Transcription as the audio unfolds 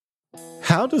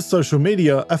How does social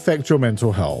media affect your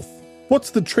mental health?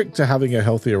 What's the trick to having a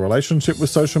healthier relationship with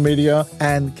social media?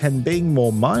 And can being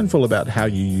more mindful about how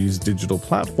you use digital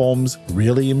platforms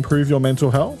really improve your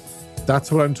mental health?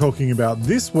 That's what I'm talking about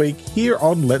this week here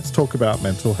on Let's Talk About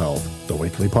Mental Health, the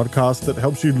weekly podcast that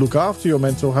helps you look after your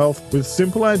mental health with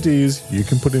simple ideas you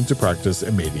can put into practice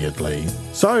immediately.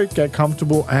 So get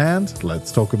comfortable and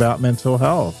let's talk about mental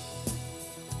health.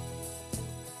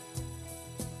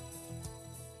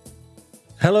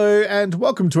 Hello and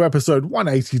welcome to episode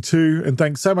 182, and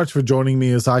thanks so much for joining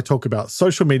me as I talk about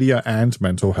social media and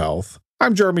mental health.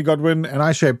 I'm Jeremy Godwin, and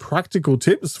I share practical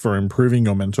tips for improving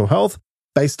your mental health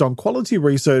based on quality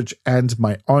research and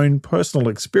my own personal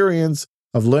experience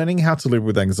of learning how to live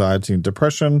with anxiety and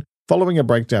depression following a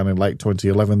breakdown in late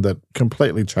 2011 that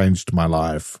completely changed my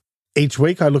life. Each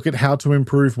week, I look at how to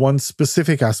improve one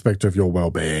specific aspect of your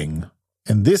well-being.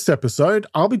 In this episode,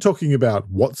 I'll be talking about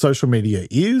what social media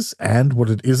is and what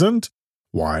it isn't,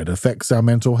 why it affects our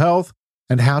mental health,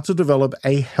 and how to develop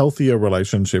a healthier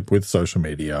relationship with social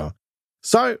media.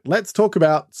 So let's talk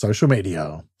about social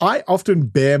media. I often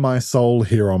bare my soul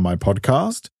here on my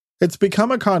podcast. It's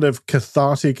become a kind of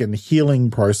cathartic and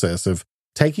healing process of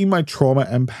taking my trauma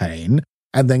and pain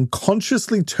and then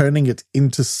consciously turning it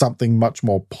into something much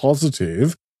more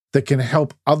positive that can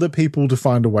help other people to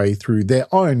find a way through their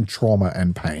own trauma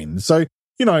and pain. So,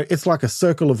 it's like a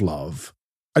circle of love.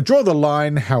 I draw the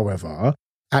line, however,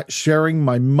 at sharing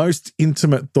my most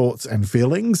intimate thoughts and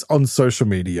feelings on social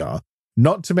media,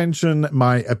 not to mention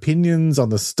my opinions on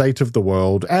the state of the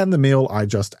world and the meal I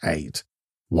just ate.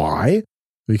 Why?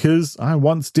 Because I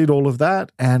once did all of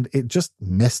that and it just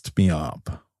messed me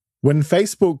up. When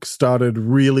Facebook started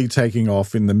really taking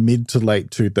off in the mid to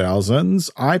late 2000s,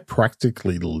 I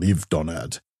practically lived on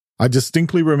it. I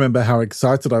distinctly remember how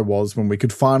excited I was when we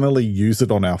could finally use it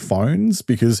on our phones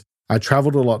because I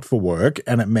traveled a lot for work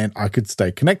and it meant I could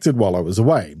stay connected while I was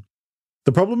away.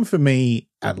 The problem for me,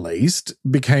 at least,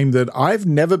 became that I've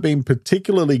never been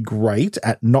particularly great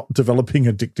at not developing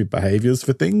addictive behaviors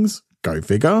for things, go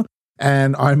figure,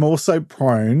 and I'm also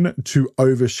prone to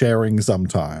oversharing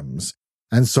sometimes.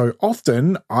 And so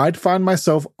often, I'd find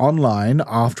myself online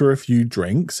after a few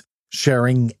drinks,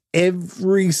 sharing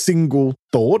every single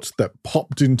thought that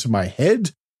popped into my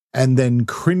head, and then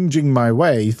cringing my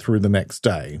way through the next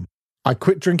day. I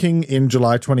quit drinking in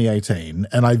July 2018,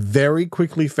 and I very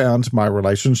quickly found my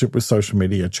relationship with social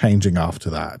media changing after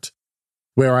that.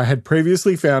 Where I had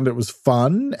previously found it was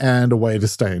fun and a way to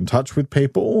stay in touch with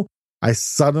people, I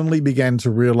suddenly began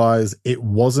to realize it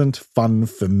wasn't fun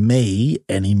for me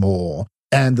anymore,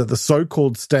 and that the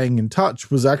so-called staying in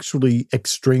touch was actually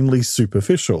extremely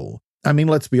superficial. I mean,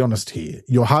 let's be honest here.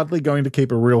 You're hardly going to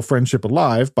keep a real friendship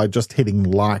alive by just hitting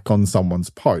like on someone's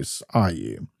posts, are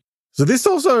you? So this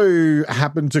also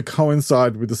happened to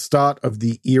coincide with the start of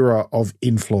the era of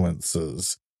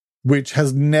influencers, which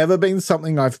has never been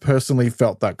something I've personally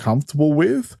felt that comfortable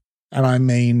with. And I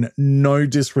mean, no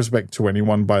disrespect to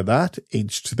anyone by that,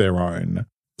 each to their own.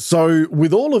 So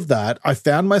with all of that, I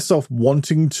found myself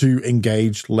wanting to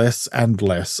engage less and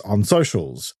less on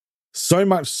socials. So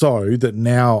much so that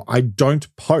now I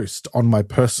don't post on my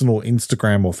personal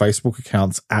Instagram or Facebook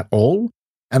accounts at all.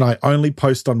 And I only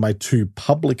post on my two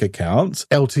public accounts,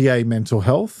 LTA Mental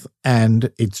Health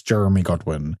and It's Jeremy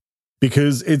Godwin,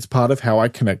 because it's part of how I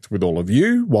connect with all of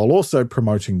you while also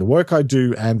promoting the work I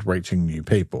do and reaching new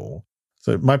people.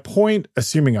 So my point,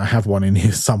 assuming I have one in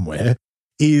here somewhere,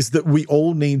 is that we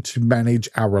all need to manage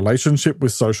our relationship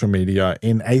with social media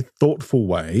in a thoughtful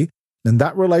way, and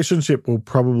that relationship will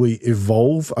probably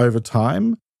evolve over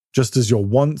time, just as your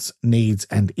wants, needs,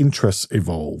 and interests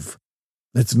evolve.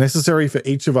 It's necessary for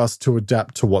each of us to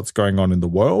adapt to what's going on in the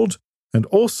world, and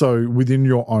also within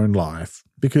your own life,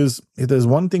 because if there's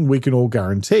one thing we can all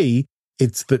guarantee,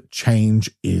 it's that change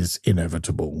is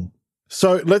inevitable.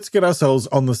 So let's get ourselves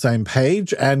on the same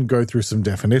page and go through some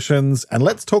definitions, and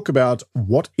let's talk about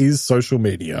what is social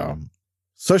media.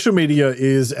 Social media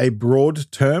is a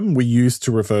broad term we use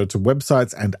to refer to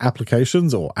websites and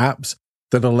applications or apps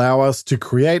that allow us to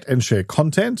create and share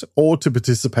content or to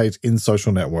participate in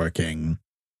social networking.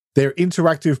 They're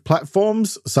interactive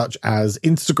platforms such as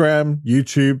Instagram,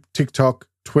 YouTube, TikTok,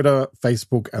 Twitter,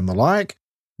 Facebook, and the like,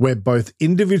 where both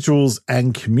individuals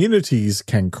and communities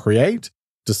can create,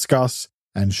 discuss,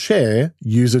 and share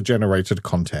user-generated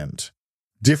content.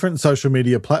 Different social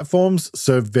media platforms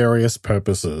serve various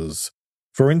purposes.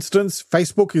 For instance,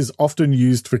 Facebook is often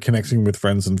used for connecting with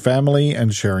friends and family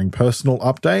and sharing personal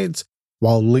updates,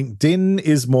 while LinkedIn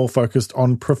is more focused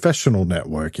on professional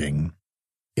networking.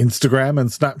 Instagram and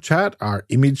Snapchat are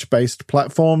image-based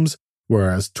platforms,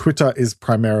 whereas Twitter is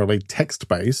primarily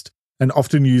text-based and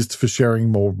often used for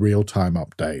sharing more real-time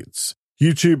updates.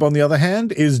 YouTube, on the other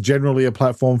hand, is generally a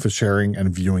platform for sharing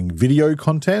and viewing video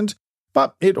content,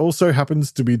 but it also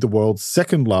happens to be the world's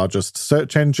second largest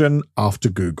search engine after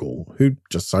Google, who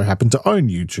just so happen to own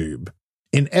YouTube.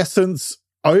 In essence,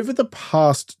 over the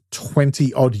past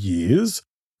 20-odd years,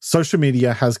 social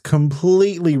media has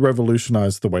completely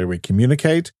revolutionized the way we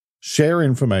communicate, share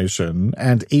information,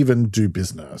 and even do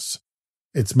business.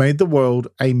 It's made the world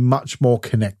a much more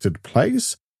connected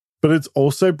place, but it's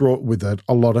also brought with it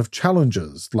a lot of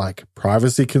challenges like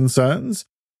privacy concerns,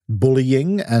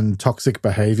 bullying and toxic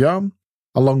behavior,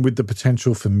 along with the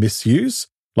potential for misuse,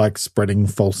 like spreading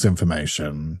false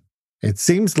information. It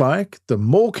seems like the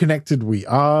more connected we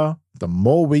are, the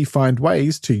more we find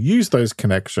ways to use those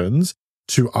connections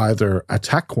to either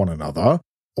attack one another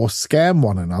or scam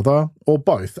one another, or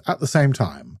both at the same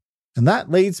time. And that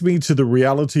leads me to the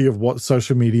reality of what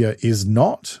social media is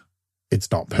not.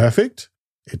 It's not perfect,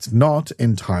 it's not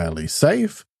entirely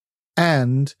safe,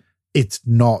 and it's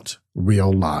not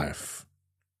real life.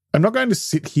 I'm not going to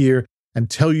sit here and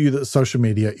tell you that social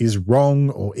media is wrong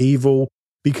or evil,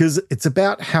 because it's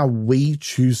about how we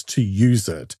choose to use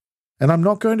it. And I'm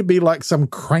not going to be like some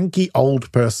cranky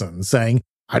old person saying,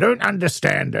 "I don't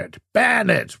understand it. Ban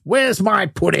it. Where's my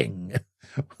pudding?"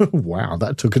 Wow,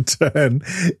 that took a turn.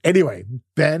 Anyway,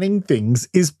 banning things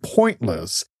is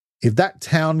pointless. If that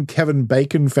town Kevin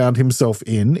Bacon found himself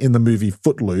in the movie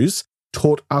Footloose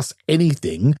taught us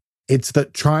anything, it's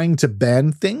that trying to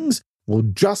ban things will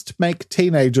just make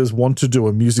teenagers want to do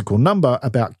a musical number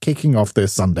about kicking off their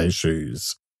Sunday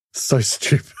shoes. So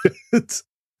stupid.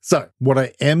 So, what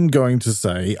I am going to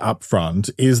say up front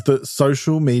is that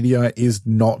social media is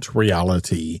not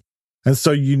reality. And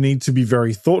so you need to be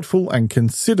very thoughtful and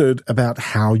considered about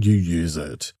how you use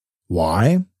it.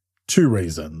 Why? 2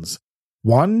 reasons.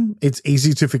 1, it's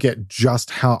easy to forget just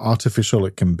how artificial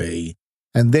it can be.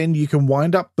 And then you can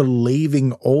wind up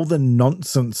believing all the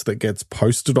nonsense that gets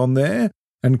posted on there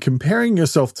and comparing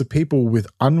yourself to people with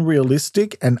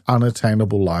unrealistic and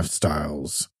unattainable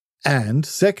lifestyles. And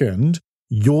second,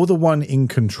 you're the one in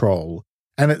control,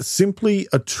 and it's simply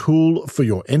a tool for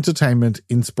your entertainment,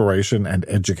 inspiration, and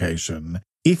education.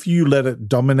 If you let it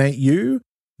dominate you,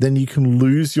 then you can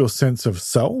lose your sense of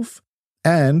self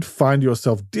and find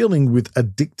yourself dealing with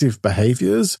addictive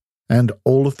behaviors and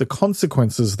all of the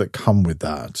consequences that come with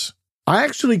that. I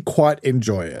actually quite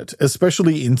enjoy it,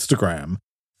 especially Instagram,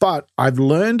 but I've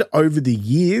learned over the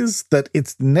years that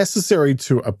it's necessary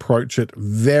to approach it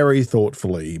very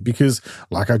thoughtfully because,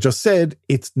 like I just said,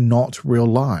 it's not real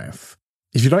life.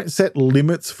 If you don't set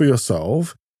limits for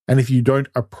yourself, and if you don't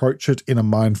approach it in a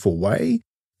mindful way,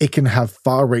 it can have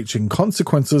far-reaching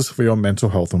consequences for your mental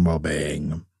health and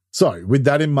well-being. So, with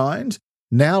that in mind,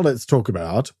 now let's talk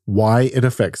about why it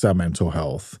affects our mental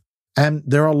health. And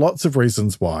there are lots of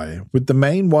reasons why, with the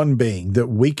main one being that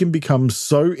we can become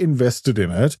so invested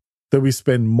in it that we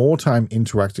spend more time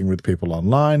interacting with people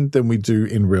online than we do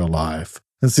in real life.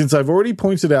 And since I've already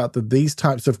pointed out that these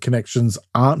types of connections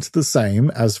aren't the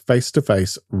same as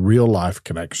face-to-face real-life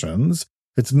connections,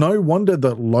 it's no wonder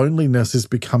that loneliness is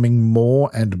becoming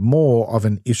more and more of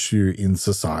an issue in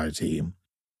society.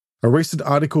 A recent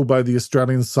article by the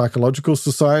Australian Psychological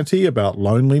Society about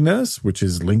loneliness, which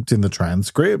is linked in the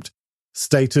transcript,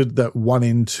 stated that 1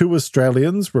 in 2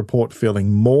 Australians report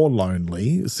feeling more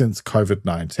lonely since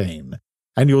COVID-19.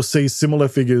 And you'll see similar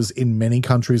figures in many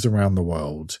countries around the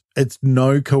world. It's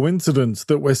no coincidence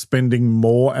that we're spending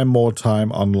more and more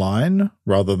time online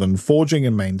rather than forging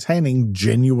and maintaining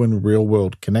genuine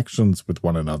real-world connections with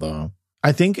one another.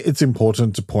 I think it's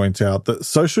important to point out that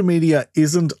social media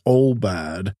isn't all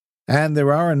bad, and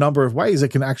there are a number of ways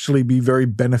it can actually be very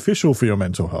beneficial for your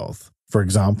mental health. For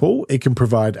example, it can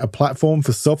provide a platform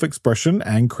for self-expression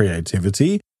and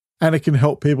creativity, and it can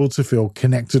help people to feel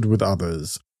connected with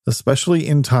others, especially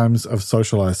in times of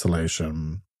social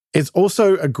isolation. It's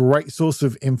also a great source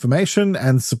of information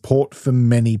and support for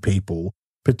many people,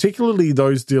 particularly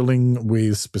those dealing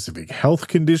with specific health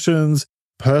conditions,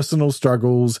 personal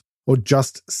struggles, or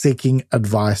just seeking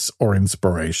advice or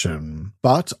inspiration.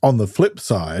 But on the flip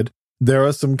side, there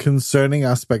are some concerning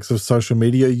aspects of social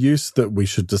media use that we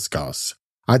should discuss.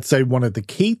 I'd say one of the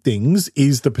key things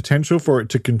is the potential for it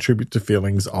to contribute to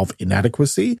feelings of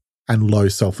inadequacy and low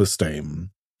self-esteem.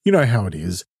 You know how it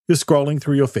is. You're scrolling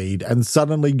through your feed and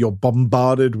suddenly you're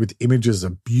bombarded with images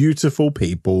of beautiful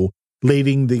people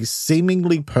leading these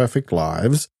seemingly perfect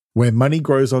lives where money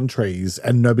grows on trees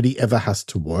and nobody ever has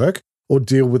to work or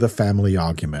deal with a family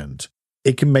argument.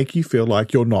 It can make you feel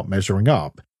like you're not measuring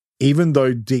up, even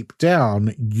though deep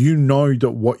down you know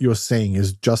that what you're seeing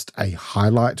is just a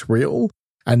highlight reel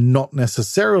and not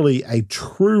necessarily a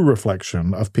true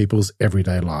reflection of people's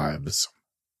everyday lives.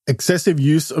 Excessive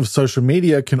use of social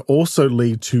media can also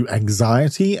lead to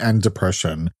anxiety and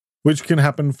depression, which can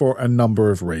happen for a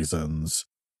number of reasons.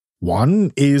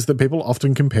 One is that people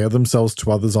often compare themselves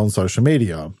to others on social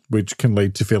media, which can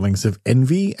lead to feelings of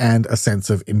envy and a sense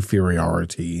of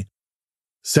inferiority.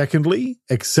 Secondly,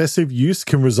 excessive use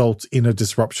can result in a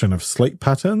disruption of sleep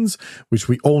patterns, which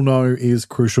we all know is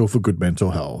crucial for good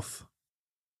mental health.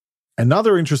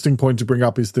 Another interesting point to bring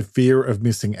up is the fear of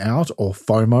missing out, or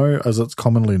FOMO as it's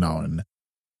commonly known.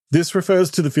 This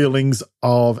refers to the feelings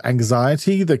of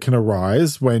anxiety that can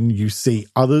arise when you see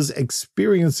others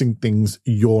experiencing things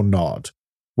you're not,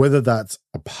 whether that's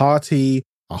a party,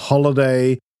 a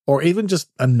holiday, or even just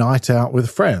a night out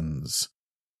with friends.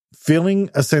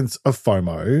 Feeling a sense of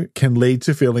FOMO can lead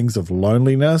to feelings of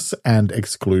loneliness and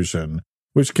exclusion,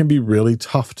 which can be really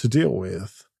tough to deal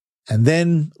with. And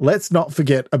then let's not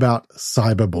forget about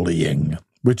cyberbullying,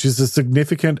 which is a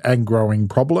significant and growing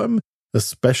problem,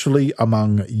 especially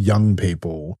among young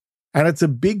people. And it's a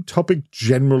big topic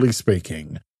generally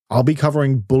speaking. I'll be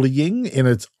covering bullying in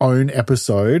its own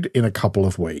episode in a couple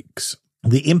of weeks.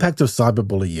 The impact of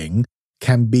cyberbullying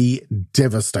can be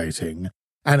devastating,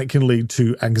 and it can lead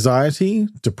to anxiety,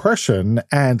 depression,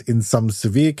 and in some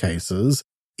severe cases,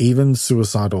 even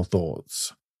suicidal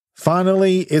thoughts.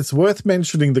 Finally, it's worth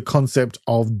mentioning the concept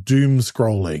of doom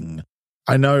scrolling.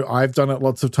 I know I've done it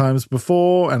lots of times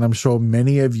before, and I'm sure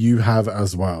many of you have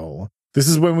as well. This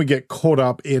is when we get caught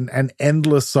up in an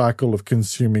endless cycle of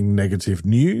consuming negative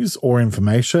news or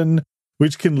information,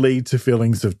 which can lead to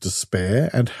feelings of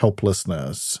despair and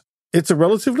helplessness. It's a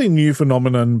relatively new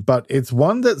phenomenon, but it's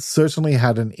one that certainly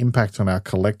had an impact on our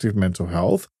collective mental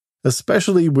health,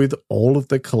 especially with all of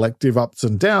the collective ups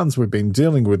and downs we've been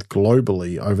dealing with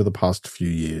globally over the past few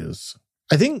years.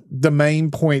 I think the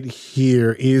main point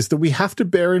here is that we have to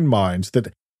bear in mind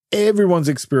that everyone's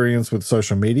experience with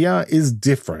social media is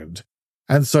different.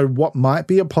 And so what might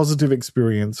be a positive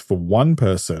experience for one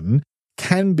person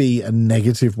can be a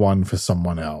negative one for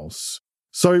someone else.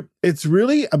 So it's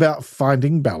really about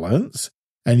finding balance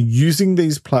and using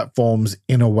these platforms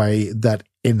in a way that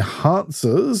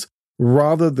enhances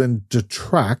rather than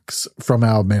detracts from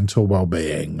our mental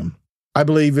well-being. I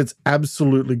believe it's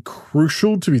absolutely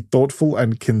crucial to be thoughtful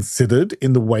and considered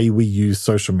in the way we use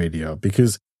social media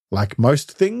because, like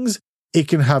most things, it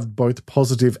can have both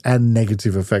positive and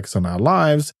negative effects on our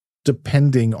lives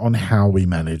depending on how we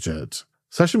manage it.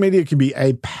 Social media can be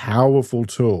a powerful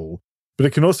tool, but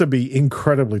it can also be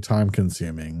incredibly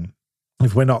time-consuming.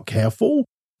 If we're not careful,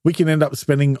 we can end up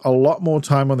spending a lot more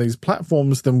time on these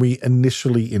platforms than we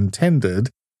initially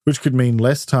intended, which could mean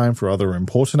less time for other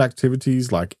important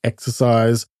activities like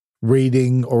exercise,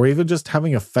 reading, or even just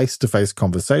having a face-to-face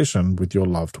conversation with your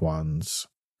loved ones.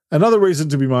 Another reason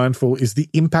to be mindful is the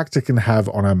impact it can have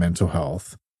on our mental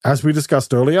health. As we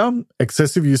discussed earlier,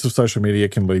 excessive use of social media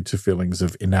can lead to feelings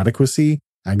of inadequacy,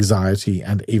 anxiety,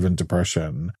 and even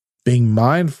depression. Being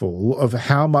mindful of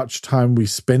how much time we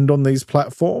spend on these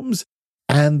platforms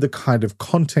and the kind of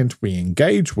content we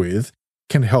engage with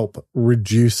can help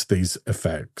reduce these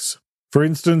effects. For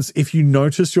instance, if you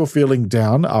notice you're feeling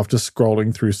down after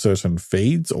scrolling through certain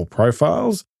feeds or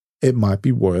profiles, it might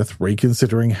be worth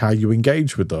reconsidering how you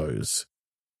engage with those.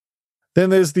 Then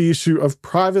there's the issue of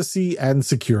privacy and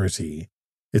security.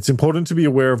 It's important to be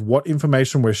aware of what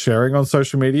information we're sharing on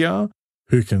social media,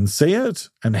 who can see it,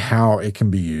 and how it can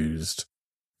be used.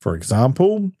 For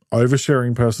example,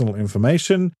 oversharing personal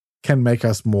information can make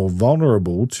us more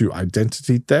vulnerable to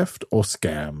identity theft or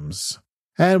scams.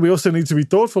 And we also need to be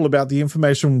thoughtful about the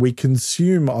information we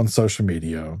consume on social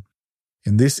media.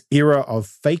 In this era of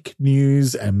fake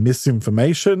news and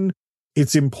misinformation,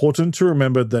 it's important to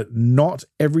remember that not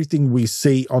everything we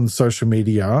see on social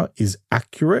media is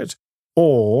accurate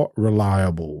or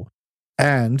reliable,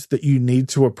 and that you need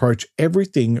to approach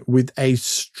everything with a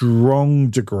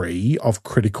strong degree of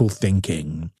critical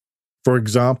thinking. For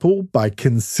example, by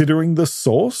considering the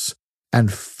source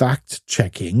and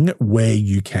fact-checking where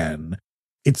you can.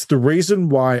 It's the reason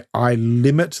why I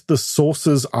limit the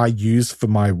sources I use for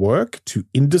my work to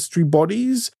industry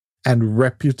bodies and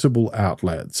reputable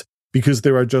outlets, because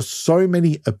there are just so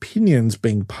many opinions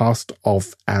being passed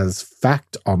off as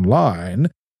fact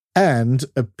online, and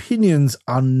opinions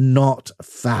are not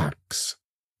facts.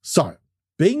 So,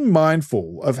 being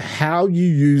mindful of how you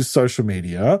use social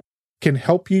media can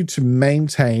help you to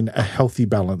maintain a healthy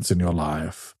balance in your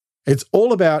life. It's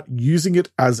all about using it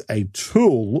as a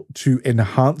tool to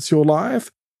enhance your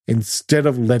life instead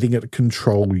of letting it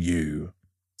control you.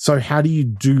 So how do you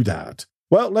do that?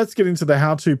 Well, let's get into the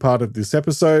how-to part of this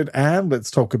episode and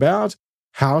let's talk about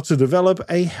how to develop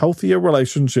a healthier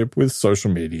relationship with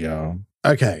social media.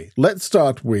 Okay, let's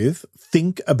start with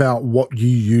think about what you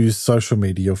use social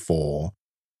media for.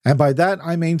 And by that,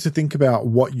 I mean to think about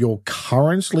what you're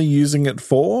currently using it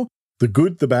for, the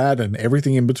good, the bad, and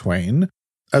everything in between,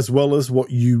 as well as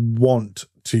what you want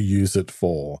to use it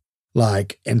for,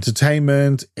 like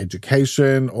entertainment,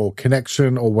 education, or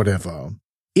connection, or whatever.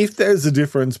 If there's a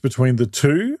difference between the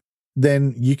two,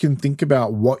 then you can think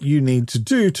about what you need to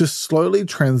do to slowly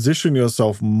transition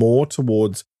yourself more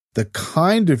towards the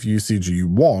kind of usage you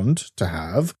want to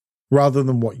have rather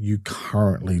than what you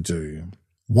currently do.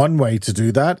 One way to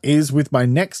do that is with my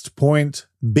next point,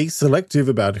 be selective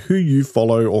about who you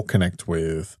follow or connect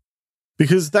with,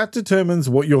 because that determines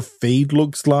what your feed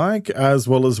looks like as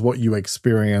well as what you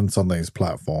experience on these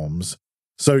platforms.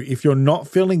 So if you're not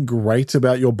feeling great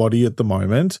about your body at the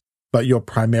moment, but you're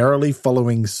primarily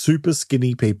following super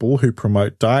skinny people who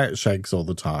promote diet shakes all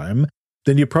the time,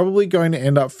 then you're probably going to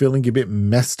end up feeling a bit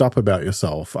messed up about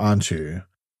yourself, aren't you?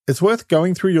 It's worth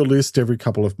going through your list every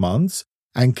couple of months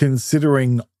and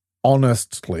considering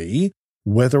honestly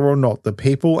whether or not the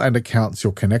people and accounts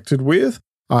you're connected with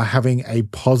are having a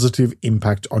positive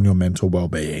impact on your mental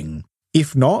well-being.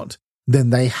 If not, then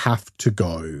they have to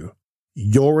go.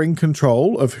 You're in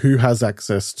control of who has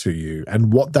access to you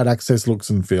and what that access looks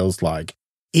and feels like,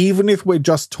 even if we're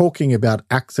just talking about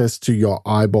access to your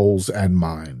eyeballs and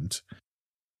mind.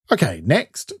 Okay,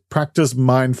 next, practice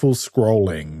mindful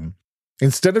scrolling.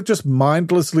 Instead of just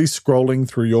mindlessly scrolling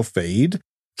through your feed,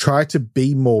 try to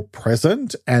be more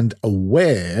present and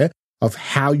aware of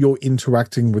how you're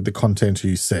interacting with the content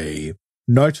you see.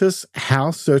 Notice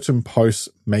how certain posts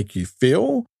make you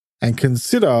feel and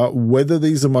consider whether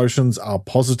these emotions are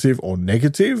positive or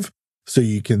negative so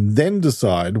you can then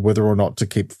decide whether or not to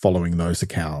keep following those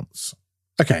accounts.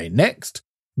 Okay, next,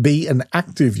 be an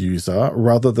active user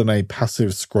rather than a passive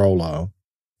scroller.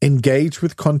 Engage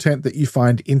with content that you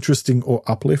find interesting or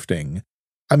uplifting.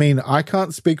 I mean, I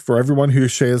can't speak for everyone who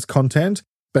shares content,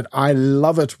 but I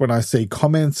love it when I see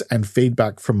comments and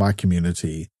feedback from my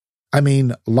community. I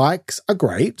mean, likes are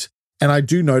great, and I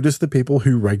do notice the people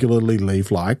who regularly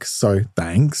leave likes, so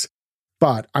thanks.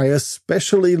 But I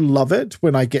especially love it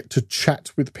when I get to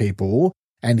chat with people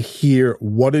and hear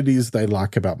what it is they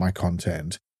like about my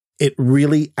content. It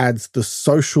really adds the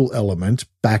social element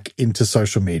back into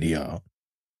social media.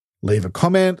 Leave a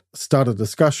comment, start a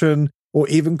discussion, or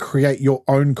even create your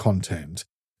own content.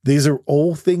 These are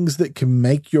all things that can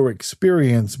make your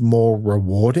experience more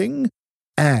rewarding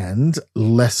and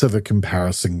less of a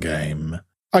comparison game.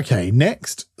 Okay,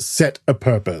 next, set a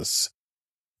purpose.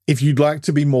 If you'd like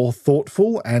to be more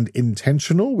thoughtful and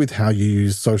intentional with how you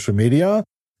use social media,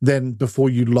 then before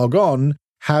you log on,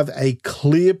 have a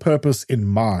clear purpose in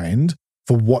mind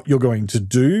for what you're going to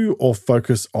do or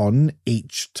focus on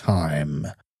each time.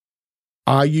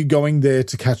 Are you going there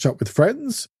to catch up with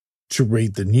friends, to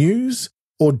read the news,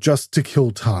 or just to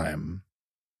kill time?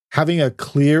 Having a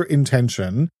clear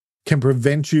intention can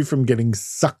prevent you from getting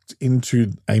sucked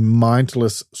into a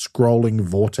mindless scrolling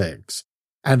vortex,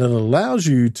 and it allows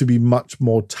you to be much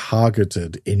more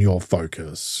targeted in your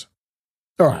focus.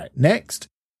 All right, next,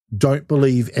 don't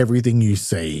believe everything you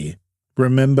see.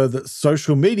 Remember that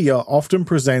social media often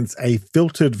presents a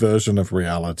filtered version of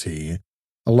reality.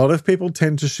 A lot of people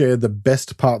tend to share the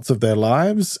best parts of their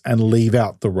lives and leave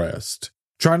out the rest.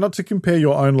 Try not to compare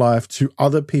your own life to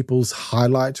other people's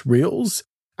highlight reels,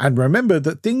 and remember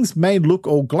that things may look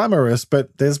all glamorous,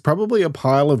 but there's probably a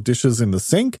pile of dishes in the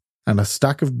sink and a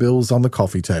stack of bills on the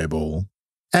coffee table.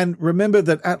 And remember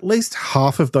that at least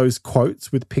half of those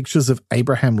quotes with pictures of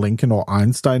Abraham Lincoln or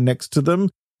Einstein next to them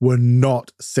were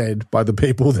not said by the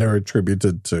people they're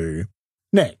attributed to.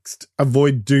 Next,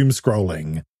 avoid doom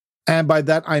scrolling. And by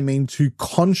that, I mean to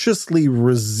consciously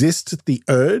resist the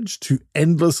urge to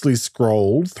endlessly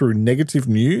scroll through negative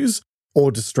news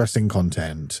or distressing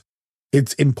content.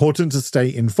 It's important to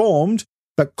stay informed,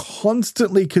 but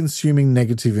constantly consuming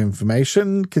negative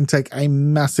information can take a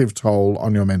massive toll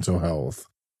on your mental health.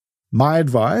 My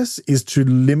advice is to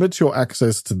limit your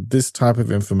access to this type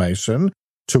of information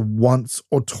to once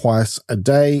or twice a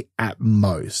day at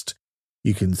most.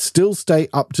 You can still stay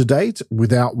up to date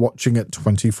without watching it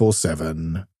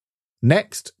 24/7.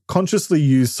 Next, consciously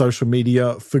use social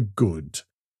media for good.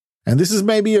 And this is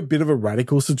maybe a bit of a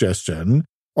radical suggestion,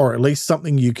 or at least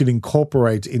something you can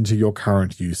incorporate into your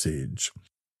current usage.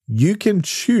 You can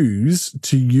choose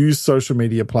to use social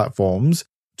media platforms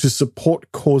to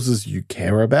support causes you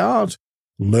care about,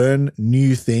 learn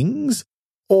new things,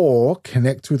 or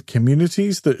connect with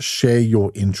communities that share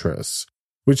your interests,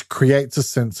 which creates a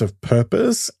sense of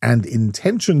purpose and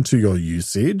intention to your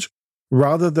usage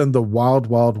rather than the wild,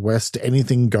 wild west,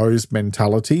 anything goes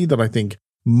mentality that I think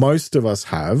most of us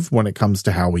have when it comes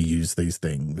to how we use these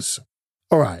things.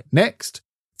 All right, next,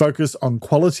 focus on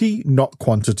quality, not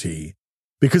quantity,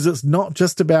 because it's not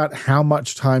just about how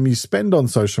much time you spend on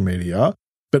social media,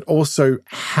 but also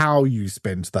how you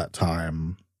spend that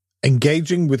time.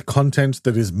 Engaging with content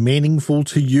that is meaningful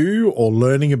to you or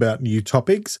learning about new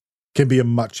topics can be a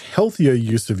much healthier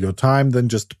use of your time than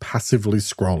just passively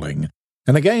scrolling.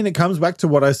 And again, it comes back to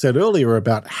what I said earlier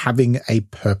about having a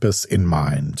purpose in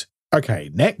mind. Okay,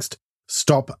 next,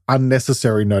 stop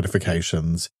unnecessary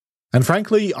notifications. And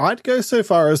frankly, I'd go so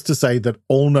far as to say that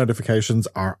all notifications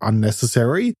are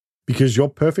unnecessary because you're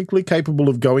perfectly capable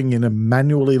of going in and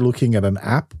manually looking at an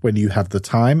app when you have the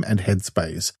time and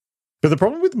headspace. But the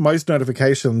problem with most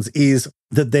notifications is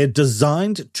that they're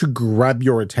designed to grab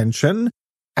your attention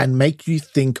and make you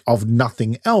think of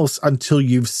nothing else until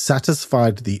you've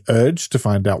satisfied the urge to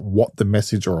find out what the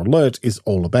message or alert is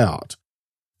all about.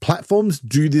 Platforms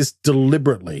do this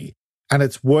deliberately, and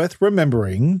it's worth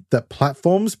remembering that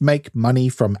platforms make money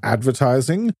from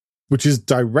advertising, which is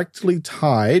directly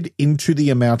tied into the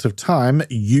amount of time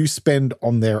you spend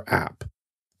on their app.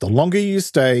 The longer you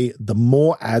stay, the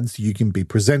more ads you can be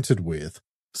presented with.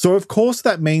 So of course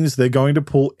that means they're going to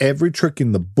pull every trick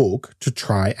in the book to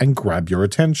try and grab your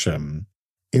attention.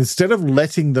 Instead of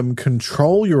letting them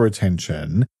control your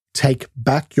attention, take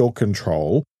back your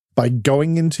control by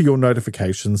going into your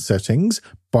notification settings,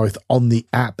 both on the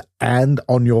app and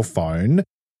on your phone,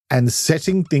 and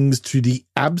setting things to the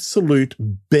absolute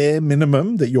bare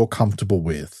minimum that you're comfortable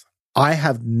with. I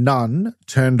have none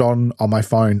turned on my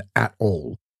phone at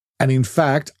all. And in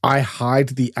fact, I hide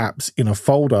the apps in a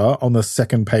folder on the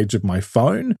second page of my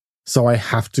phone, so I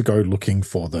have to go looking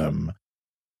for them.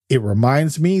 It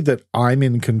reminds me that I'm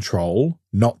in control,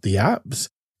 not the apps,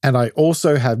 and I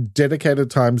also have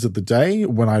dedicated times of the day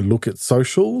when I look at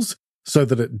socials so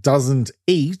that it doesn't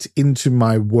eat into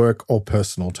my work or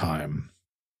personal time.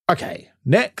 Okay,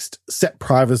 next, set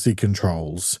privacy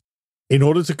controls. In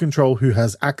order to control who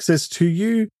has access to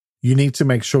you, you need to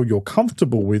make sure you're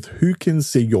comfortable with who can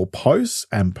see your posts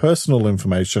and personal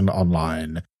information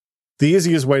online. The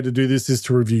easiest way to do this is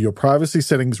to review your privacy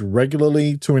settings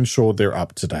regularly to ensure they're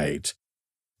up to date.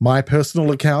 My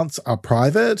personal accounts are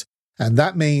private, and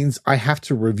that means I have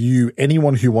to review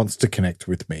anyone who wants to connect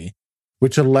with me,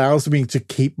 which allows me to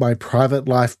keep my private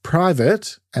life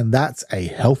private, and that's a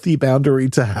healthy boundary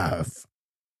to have.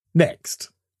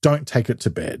 Next, don't take it to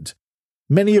bed.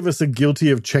 Many of us are guilty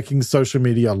of checking social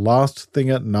media last thing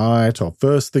at night or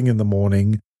first thing in the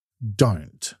morning.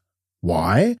 Don't.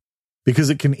 Why? Because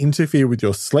it can interfere with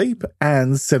your sleep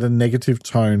and set a negative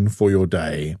tone for your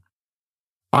day.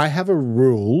 I have a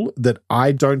rule that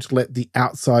I don't let the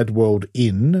outside world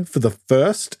in for the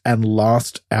first and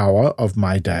last hour of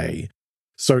my day.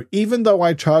 So even though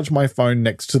I charge my phone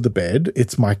next to the bed,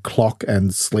 it's my clock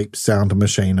and sleep sound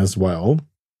machine as well,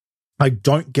 I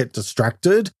don't get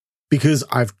distracted because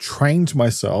I've trained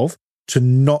myself to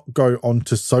not go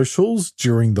onto socials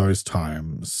during those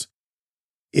times.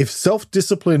 If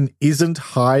self-discipline isn't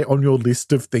high on your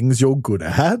list of things you're good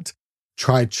at,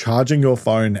 try charging your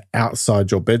phone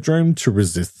outside your bedroom to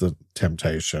resist the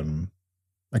temptation.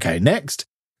 Okay, next,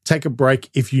 take a break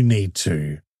if you need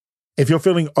to. If you're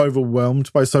feeling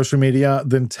overwhelmed by social media,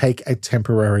 then take a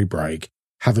temporary break,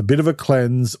 have a bit of a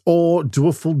cleanse, or do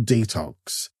a full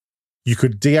detox. You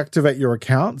could deactivate your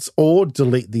accounts or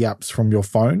delete the apps from your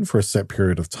phone for a set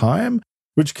period of time,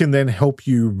 which can then help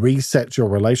you reset your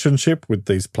relationship with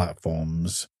these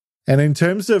platforms. And in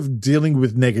terms of dealing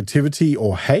with negativity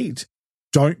or hate,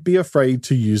 don't be afraid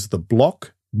to use the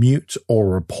block, mute, or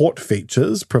report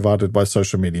features provided by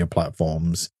social media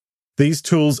platforms. These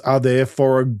tools are there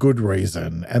for a good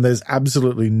reason, and there's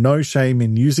absolutely no shame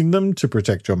in using them to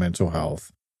protect your mental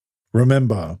health.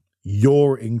 Remember,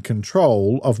 you're in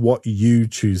control of what you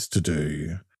choose to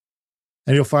do.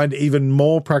 And you'll find even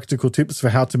more practical tips for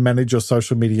how to manage your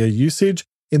social media usage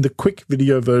in the quick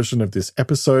video version of this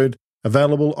episode,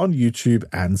 available on YouTube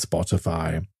and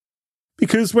Spotify.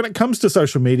 Because when it comes to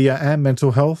social media and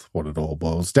mental health, what it all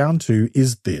boils down to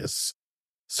is this.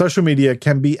 Social media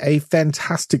can be a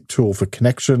fantastic tool for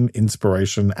connection,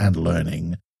 inspiration, and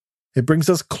learning. It brings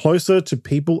us closer to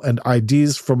people and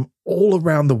ideas from all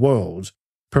around the world,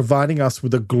 providing us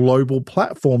with a global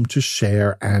platform to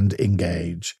share and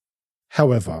engage.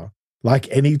 However, like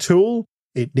any tool,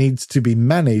 it needs to be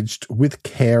managed with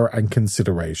care and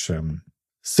consideration.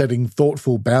 Setting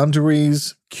thoughtful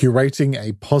boundaries, curating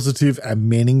a positive and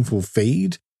meaningful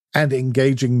feed, and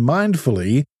engaging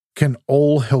mindfully can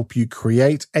all help you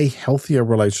create a healthier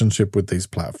relationship with these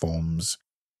platforms.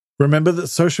 Remember that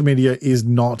social media is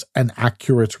not an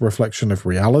accurate reflection of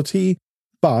reality,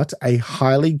 but a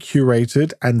highly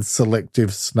curated and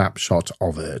selective snapshot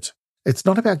of it. It's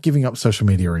not about giving up social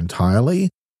media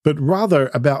entirely, but rather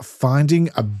about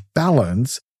finding a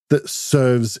balance that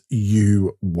serves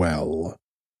you well.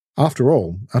 After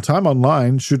all, our time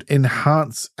online should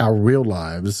enhance our real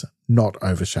lives, not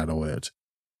overshadow it.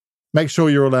 Make sure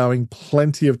you're allowing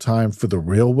plenty of time for the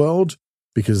real world,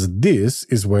 because this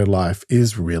is where life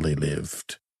is really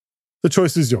lived. The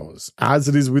choice is yours, as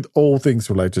it is with all things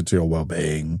related to your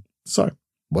well-being. So,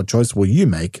 what choice will you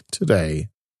make today?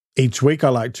 Each week I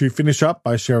like to finish up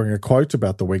by sharing a quote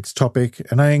about the week's topic,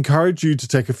 and I encourage you to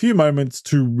take a few moments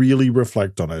to really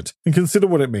reflect on it and consider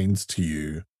what it means to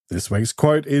you. This week's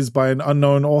quote is by an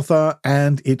unknown author,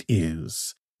 and it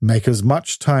is, "Make as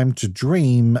much time to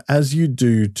dream as you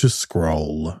do to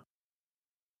scroll."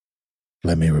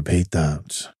 Let me repeat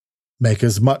that. Make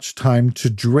as much time to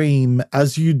dream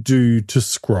as you do to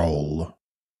scroll.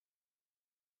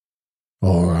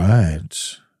 All right,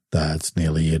 that's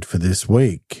nearly it for this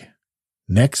week.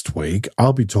 Next week,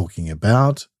 I'll be talking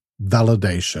about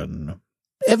validation.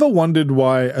 Ever wondered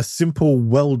why a simple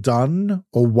well done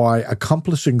or why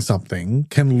accomplishing something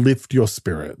can lift your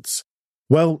spirits?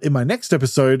 Well, in my next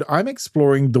episode, I'm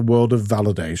exploring the world of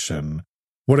validation,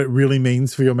 what it really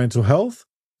means for your mental health,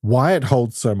 why it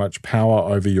holds so much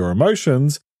power over your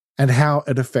emotions, and how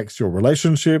it affects your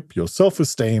relationship, your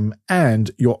self-esteem,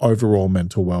 and your overall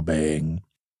mental well-being.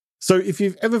 So if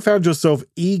you've ever found yourself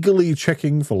eagerly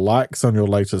checking for likes on your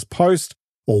latest post,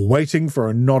 or waiting for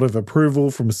a nod of approval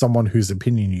from someone whose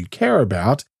opinion you care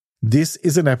about, this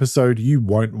is an episode you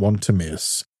won't want to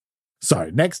miss. So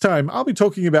next time, I'll be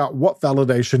talking about what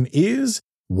validation is,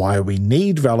 why we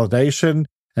need validation,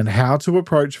 and how to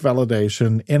approach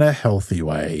validation in a healthy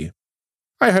way.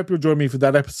 I hope you'll join me for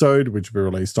that episode, which will be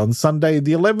released on Sunday,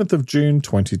 the 11th of June,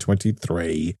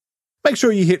 2023. Make sure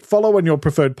you hit follow on your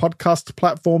preferred podcast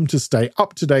platform to stay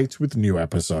up to date with new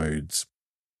episodes.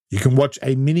 You can watch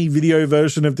a mini video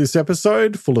version of this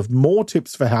episode full of more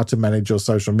tips for how to manage your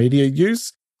social media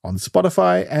use on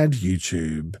Spotify and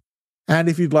YouTube. And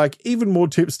if you'd like even more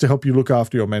tips to help you look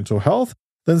after your mental health,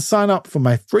 then sign up for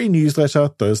my free newsletter,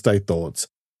 Thursday Thoughts.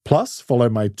 Plus, follow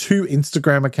my 2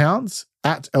 Instagram accounts,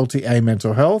 @LTA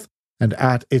Mental Health and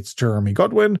 @It's Jeremy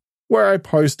Godwin, where I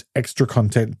post extra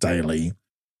content daily.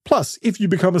 Plus, if you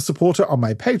become a supporter on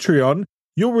my Patreon,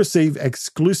 you'll receive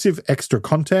exclusive extra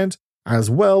content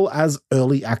as well as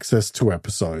early access to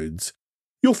episodes.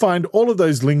 You'll find all of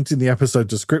those linked in the episode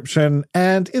description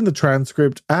and in the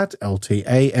transcript at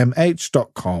ltamh.com.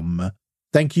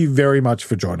 Thank you very much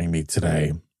for joining me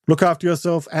today. Look after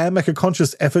yourself and make a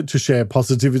conscious effort to share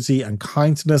positivity and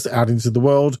kindness out into the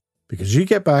world, because you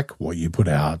get back what you put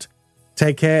out.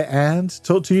 Take care and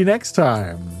talk to you next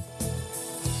time.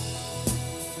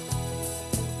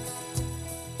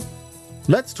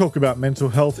 Let's Talk About Mental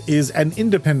Health is an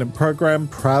independent program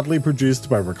proudly produced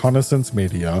by Reconnaissance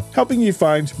Media, helping you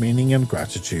find meaning and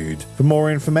gratitude. For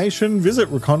more information, visit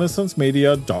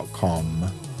reconnaissancemedia.com.